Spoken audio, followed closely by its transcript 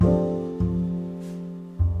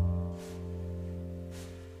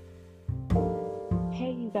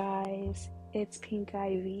It's Pink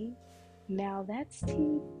IV. Now that's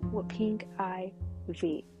tea with Pink IV,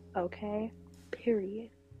 okay? Period.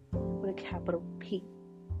 With a capital P.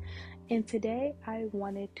 And today I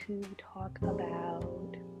wanted to talk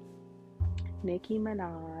about Nicki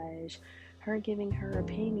Minaj, her giving her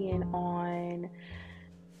opinion on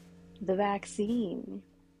the vaccine.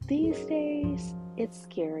 These days, it's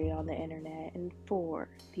scary on the internet and for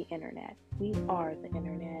the internet. We are the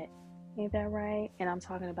internet. Ain't that right? And I'm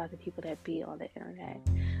talking about the people that be on the internet.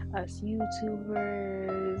 Us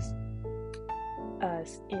YouTubers,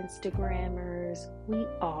 us Instagrammers, we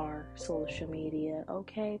are social media,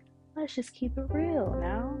 okay? Let's just keep it real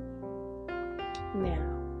now.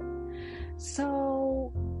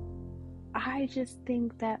 So I just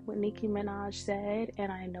think that what Nicki Minaj said,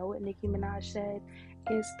 and I know what Nicki Minaj said,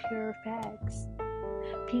 is pure facts.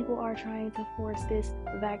 People are trying to force this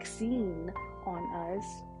vaccine on us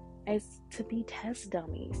as to be test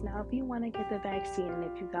dummies. Now, if you want to get the vaccine and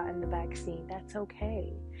if you've gotten the vaccine, that's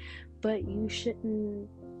okay. But you shouldn't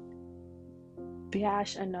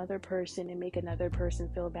bash another person and make another person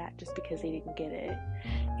feel bad just because they didn't get it.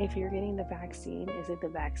 If you're getting the vaccine, is it the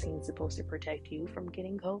vaccine supposed to protect you from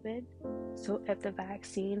getting COVID? So if the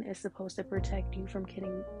vaccine is supposed to protect you from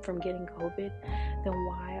getting COVID, then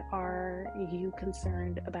why are you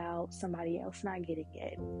concerned about somebody else not getting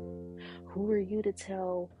it? Who are you to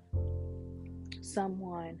tell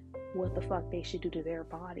someone what the fuck they should do to their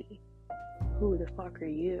body? Who the fuck are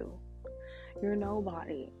you? You're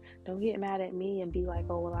nobody. Don't get mad at me and be like,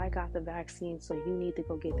 oh, well, I got the vaccine, so you need to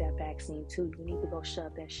go get that vaccine too. You need to go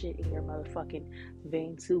shove that shit in your motherfucking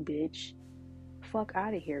vein too, bitch. Fuck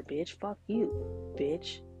out of here, bitch. Fuck you,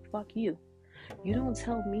 bitch. Fuck you. You don't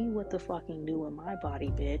tell me what to fucking do in my body,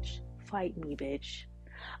 bitch. Fight me, bitch.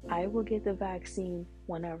 I will get the vaccine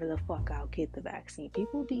whenever the fuck I'll get the vaccine.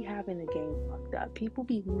 People be having the game fucked up. People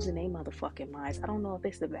be losing their motherfucking minds. I don't know if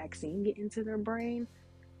it's the vaccine getting to their brain,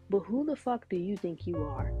 but who the fuck do you think you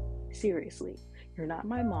are? Seriously. You're not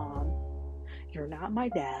my mom. You're not my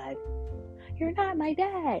dad. You're not my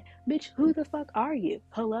dad. Bitch, who the fuck are you?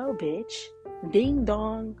 Hello, bitch. Ding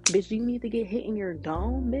dong. Bitch, you need to get hit in your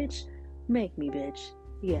dome, bitch? Make me, bitch.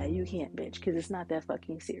 Yeah, you can't, bitch, because it's not that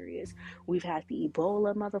fucking serious. We've had the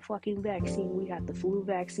Ebola motherfucking vaccine. We had the flu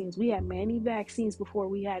vaccines. We had many vaccines before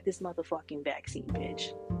we had this motherfucking vaccine,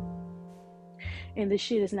 bitch. And the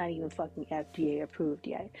shit is not even fucking FDA approved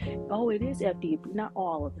yet. Oh, it is FDA approved. Not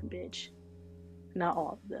all of them, bitch. Not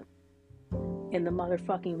all of them. And the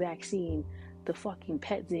motherfucking vaccine, the fucking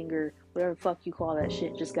pet zinger, whatever the fuck you call that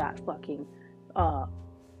shit, just got fucking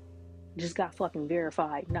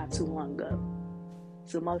verified not too long ago.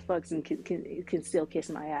 So motherfuckers can still kiss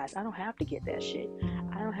my ass. I don't have to get that shit.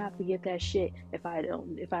 I don't have to get that shit if I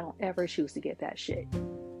don't ever choose to get that shit.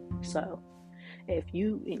 So if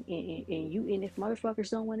if motherfuckers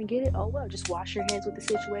don't want to get it, oh well, just wash your hands with the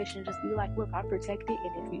situation. Just be like, look, I'm protected,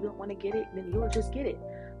 and if you don't want to get it, then you'll just get it.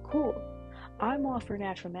 Cool. I'm all for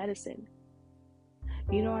natural medicine.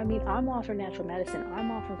 You know what I mean? I'm all for natural medicine. I'm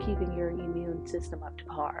all for keeping your immune system up to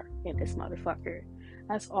par in this motherfucker.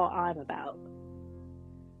 That's all I'm about.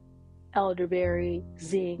 Elderberry,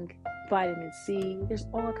 zinc, vitamin C. There's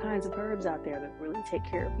all kinds of herbs out there that really take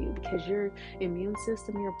care of you because your immune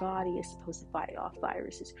system, your body is supposed to fight off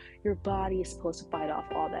viruses. Your body is supposed to fight off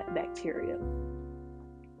all that bacteria.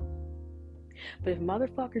 But if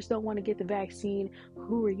motherfuckers don't want to get the vaccine,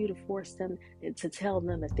 who are you to force them, to tell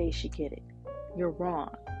them that they should get it? You're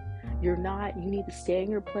wrong. You're not. You need to stay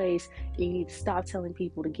in your place and you need to stop telling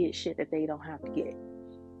people to get shit that they don't have to get.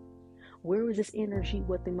 Where was this energy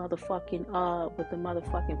with the motherfucking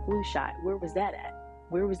flu shot? Where was that at?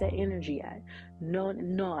 Where was that energy at?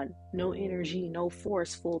 None. No energy, no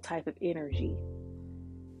forceful type of energy.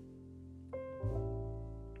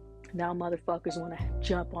 Now motherfuckers want to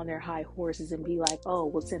jump on their high horses and be like, oh,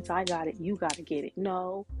 well, since I got it, you got to get it.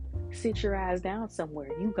 No, sit your ass down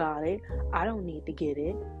somewhere. You got it. I don't need to get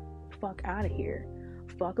it. Fuck out of here.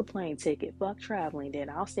 Fuck a plane ticket. Fuck traveling. Then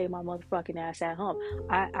I'll stay my motherfucking ass at home.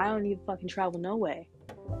 I don't even fucking travel no way.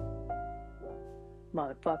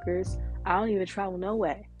 Motherfuckers. I don't even travel no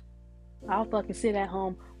way. I'll fucking sit at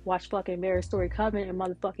home, watch fucking Marriage Story Covenant, and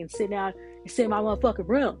motherfucking sit down and sit in my motherfucking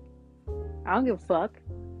room. I don't give a fuck.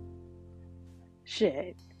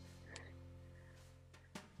 Shit.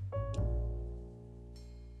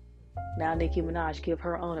 Now Nicki Minaj give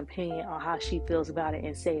her own opinion on how she feels about it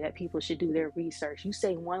and say that people should do their research. You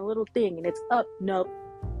say one little thing and it's up. Nope.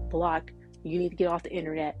 Blocked. You need to get off the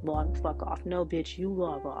internet. Log the fuck off. No, bitch. You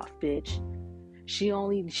log off, bitch. She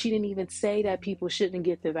didn't even say that people shouldn't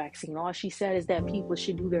get the vaccine. All she said is that people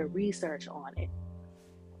should do their research on it.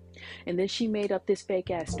 And then she made up this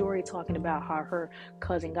fake ass story talking about how her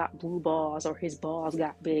cousin got blue balls or his balls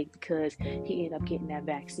got big because he ended up getting that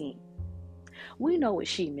vaccine. We know what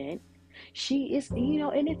she meant. She is,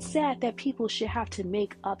 and it's sad that people should have to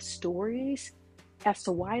make up stories as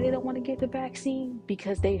to why they don't want to get the vaccine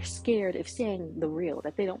because they're scared of saying the real,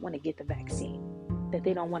 that they don't want to get the vaccine, that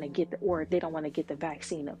they don't want to they don't want to get the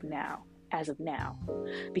vaccine as of now,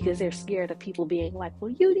 because they're scared of people being like,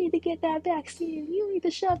 well, you need to get that vaccine. You need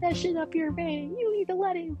to shove that shit up your vein. You need to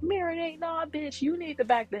let it marinate. Nah, bitch, you need to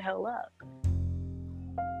back the hell up.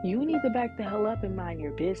 You need to back the hell up and mind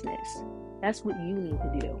your business. That's what you need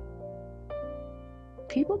to do.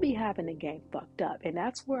 People be having the game fucked up. And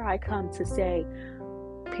that's where I come to say,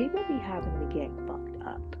 people be having the game fucked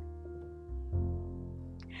up.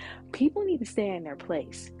 People need to stay in their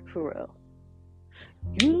place, for real.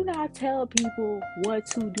 You do not tell people what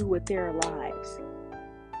to do with their lives.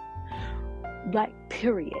 Like,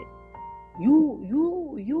 period.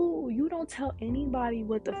 You don't tell anybody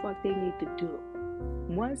what the fuck they need to do.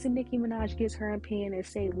 Once Nicki Minaj gets her opinion and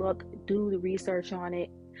say, look, do the research on it.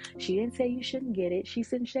 She didn't say you shouldn't get it. She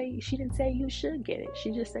didn't say you should get it.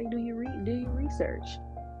 She just say do your research.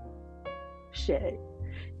 Shit.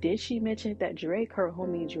 Did she mention that Drake, her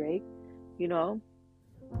homie Drake,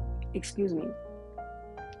 excuse me,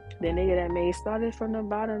 the nigga that made started from the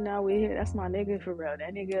bottom, now we're here. That's my nigga for real.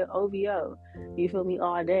 That nigga OVO. You feel me?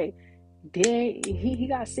 All day. He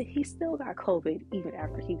got sick. He still got COVID even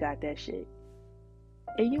after he got that shit.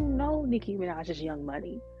 And Nicki Minaj is Young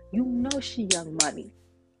Money. She Young Money.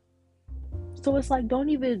 So it's like, don't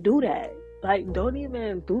even do that. Like, don't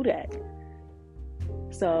even do that.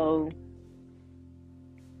 So,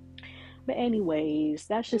 but anyways,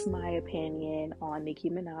 that's just my opinion on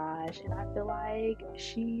Nicki Minaj. And I feel like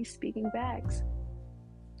she's speaking facts.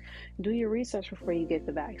 Do your research before you get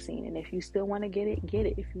the vaccine. And if you still want to get it, get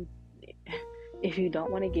it. If you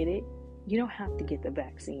don't want to get it, you don't have to get the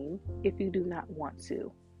vaccine if you do not want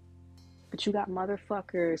to. But you got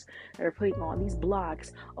motherfuckers that are putting on these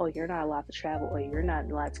blogs. Oh, you're not allowed to travel. Or you're not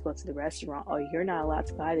allowed to go to the restaurant. Or you're not allowed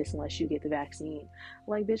to buy this unless you get the vaccine.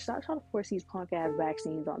 Like, bitch, stop trying to force these punk ass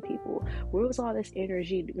vaccines on people. Where was all this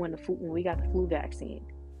energy when we got the flu vaccine?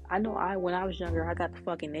 I know when I was younger, I got the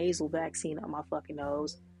fucking nasal vaccine on my fucking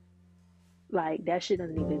nose. Like, that shit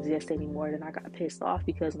doesn't even exist anymore. Then I got pissed off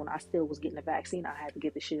because when I still was getting the vaccine, I had to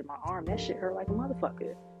get the shit in my arm. That shit hurt like a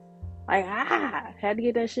motherfucker. Like, had to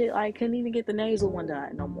get that shit. Like, couldn't even get the nasal one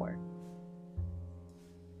done no more.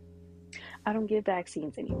 I don't get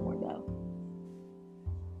vaccines anymore, though.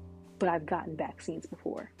 But I've gotten vaccines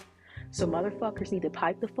before. So motherfuckers need to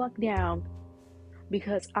pipe the fuck down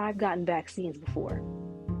because I've gotten vaccines before.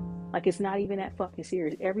 Like, it's not even that fucking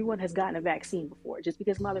serious. Everyone has gotten a vaccine before. Just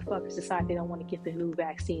because motherfuckers decide they don't want to get the new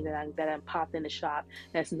vaccine that popped in the shop,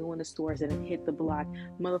 that's new in the stores, that hit the block,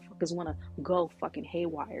 motherfuckers want to go fucking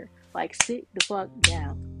haywire. Like, sit the fuck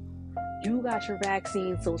down. You got your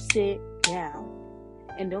vaccine, so sit down.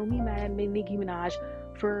 And don't be mad at Nicki Minaj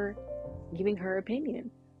for giving her opinion.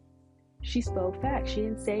 She spoke facts. She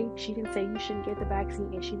didn't say you shouldn't get the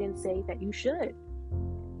vaccine, and she didn't say that you should.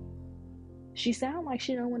 She sound like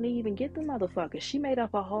she don't want to even get the motherfucker. She made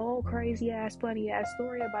up a whole crazy ass, funny ass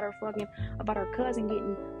story about her cousin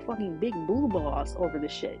getting fucking big blue balls over the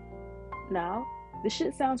shit. Now, this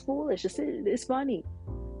shit sounds foolish. It's funny.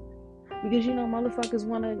 Because motherfuckers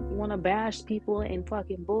wanna bash people and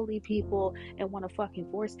fucking bully people and wanna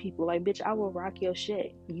fucking force people. Like, bitch, I will rock your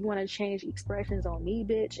shit. You wanna change expressions on me,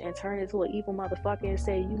 bitch, and turn into an evil motherfucker and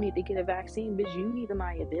say you need to get a vaccine, bitch, you need to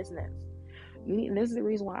mind your business. And this is the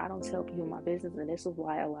reason why I don't tell people my business, and this is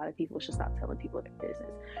why a lot of people should stop telling people their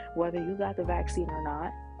business. Whether you got the vaccine or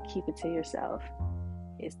not, keep it to yourself.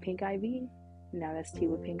 It's Pink IV. Now that's Tea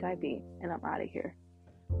with Pink IV, and I'm out of here.